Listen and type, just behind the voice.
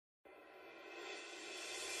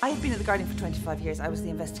I've been at The Guardian for 25 years. I was the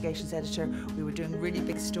investigations editor. We were doing really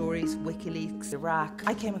big stories, WikiLeaks, Iraq.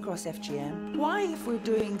 I came across FGM. Why, if we're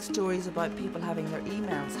doing stories about people having their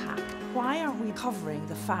emails hacked, why aren't we covering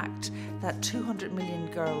the fact that 200 million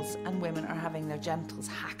girls and women are having their genitals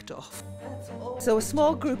hacked off? So a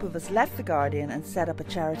small group of us left The Guardian and set up a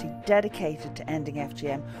charity dedicated to ending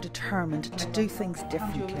FGM, determined to do things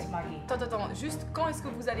differently. Attends, juste quand est-ce que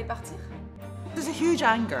vous allez partir? There's a huge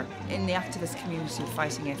anger in the activist community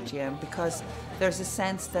fighting FGM because there's a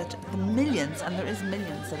sense that the millions, and there is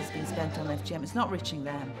millions that has been spent on FGM, it's not reaching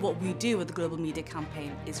them. What we do with the Global Media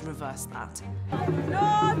Campaign is reverse that.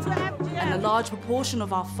 No to FGM! And a large proportion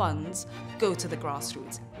of our funds go to the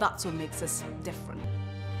grassroots. That's what makes us different.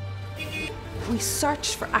 We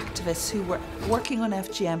searched for activists who were working on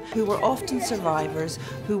FGM, who were often survivors,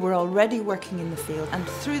 who were already working in the field, and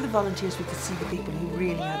through the volunteers we could see the people who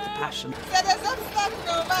really had the passion.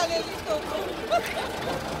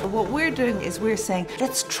 What we're doing is we're saying,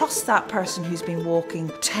 let's trust that person who's been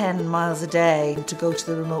walking 10 miles a day to go to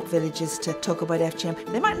the remote villages to talk about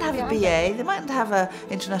FGM. They mightn't have a BA, they mightn't have an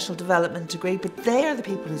international development degree, but they are the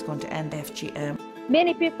people who's going to end FGM.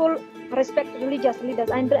 Many people respect religious leaders,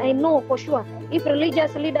 and I know for sure if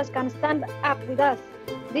religious leaders can stand up with us,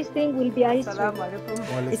 this thing will be a history.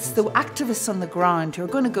 It's the activists on the ground who are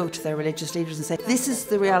going to go to their religious leaders and say, this is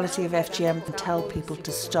the reality of FGM, and tell people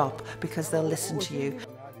to stop because they'll listen to you.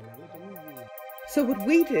 So what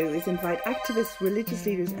we do is invite activists, religious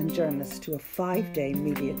leaders and journalists to a 5-day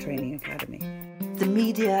media training academy. The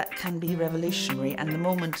media can be revolutionary, and the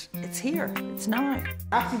moment, it's here, it's now.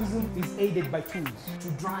 Activism is aided by tools to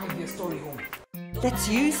drive your story home. Let's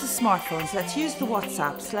use the smartphones, let's use the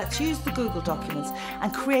WhatsApps, let's use the Google documents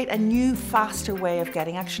and create a new, faster way of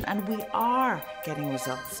getting action, and we are getting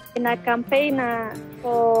results. In a campaign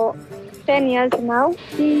for 10 years now,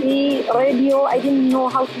 TV, radio, I didn't know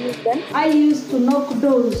how to use them. I used to knock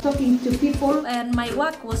doors, talking to people. And my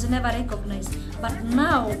work was never recognized. But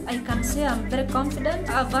now I can say I'm very confident.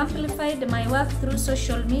 I've amplified my work through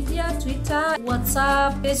social media, Twitter,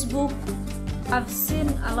 WhatsApp, Facebook. I've seen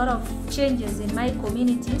a lot of changes in my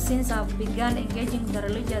community since I've begun engaging the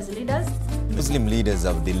religious leaders. Muslim leaders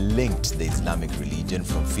have delinked the Islamic religion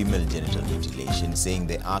from female genital mutilation, saying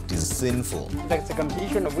the act is sinful. The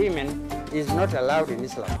circumcision of women is not allowed in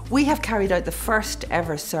Islam. We have carried out the first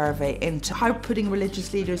ever survey into how putting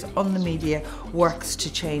religious leaders on the media works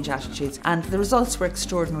to change attitudes, and the results were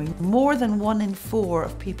extraordinary. More than 1 in 4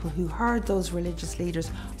 of people who heard those religious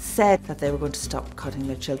leaders said that they were going to stop cutting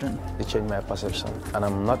their children. It changed my perception, and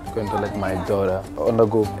I'm not going to let my daughter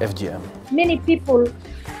undergo FGM. Many people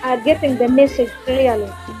are getting the message clearly.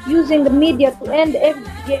 Using the media to end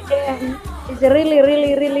FGM is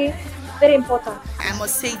really very important. I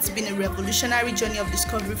must say it's been a revolutionary journey of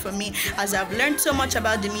discovery for me, as I've learned so much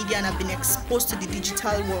about the media and I've been exposed to the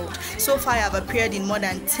digital world. So far I've appeared in more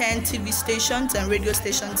than 10 TV stations and radio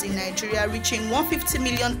stations in Nigeria, reaching 150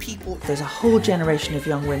 million people. There's a whole generation of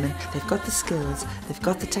young women. They've got the skills, they've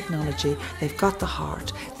got the technology, they've got the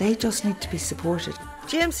heart. They just need to be supported.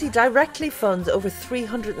 GMC directly funds over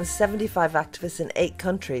 375 activists in 8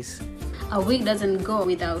 countries. A week doesn't go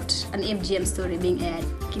without an FGM story being aired.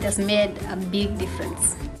 It has made a big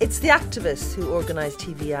difference. It's the activists who organise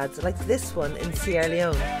TV ads like this one in Sierra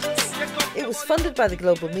Leone. It was funded by the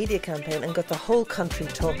Global Media Campaign and got the whole country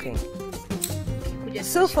talking.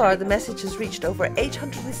 So far, the message has reached over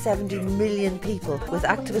 870 million people, with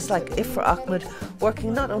activists like Ifra Ahmed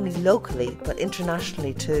working not only locally but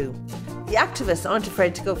internationally too. The activists aren't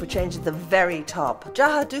afraid to go for change at the very top.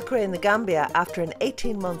 Jaha Dukre in the Gambia, after an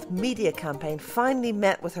 18-month media campaign, finally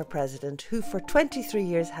met with her president, who for 23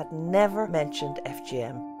 years had never mentioned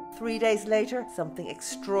FGM. 3 days later, something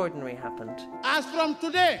extraordinary happened. As from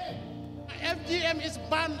today, FGM is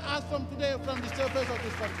banned as from today from the surface of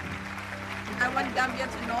this country. I want Gambia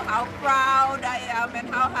to know how proud I am and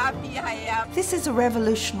how happy I am. This is a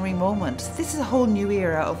revolutionary moment. This is a whole new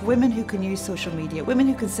era of women who can use social media, women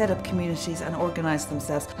who can set up communities and organise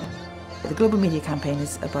themselves. The Global Media Campaign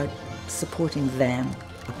is about supporting them.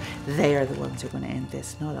 They are the ones who are going to end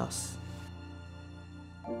this, not us.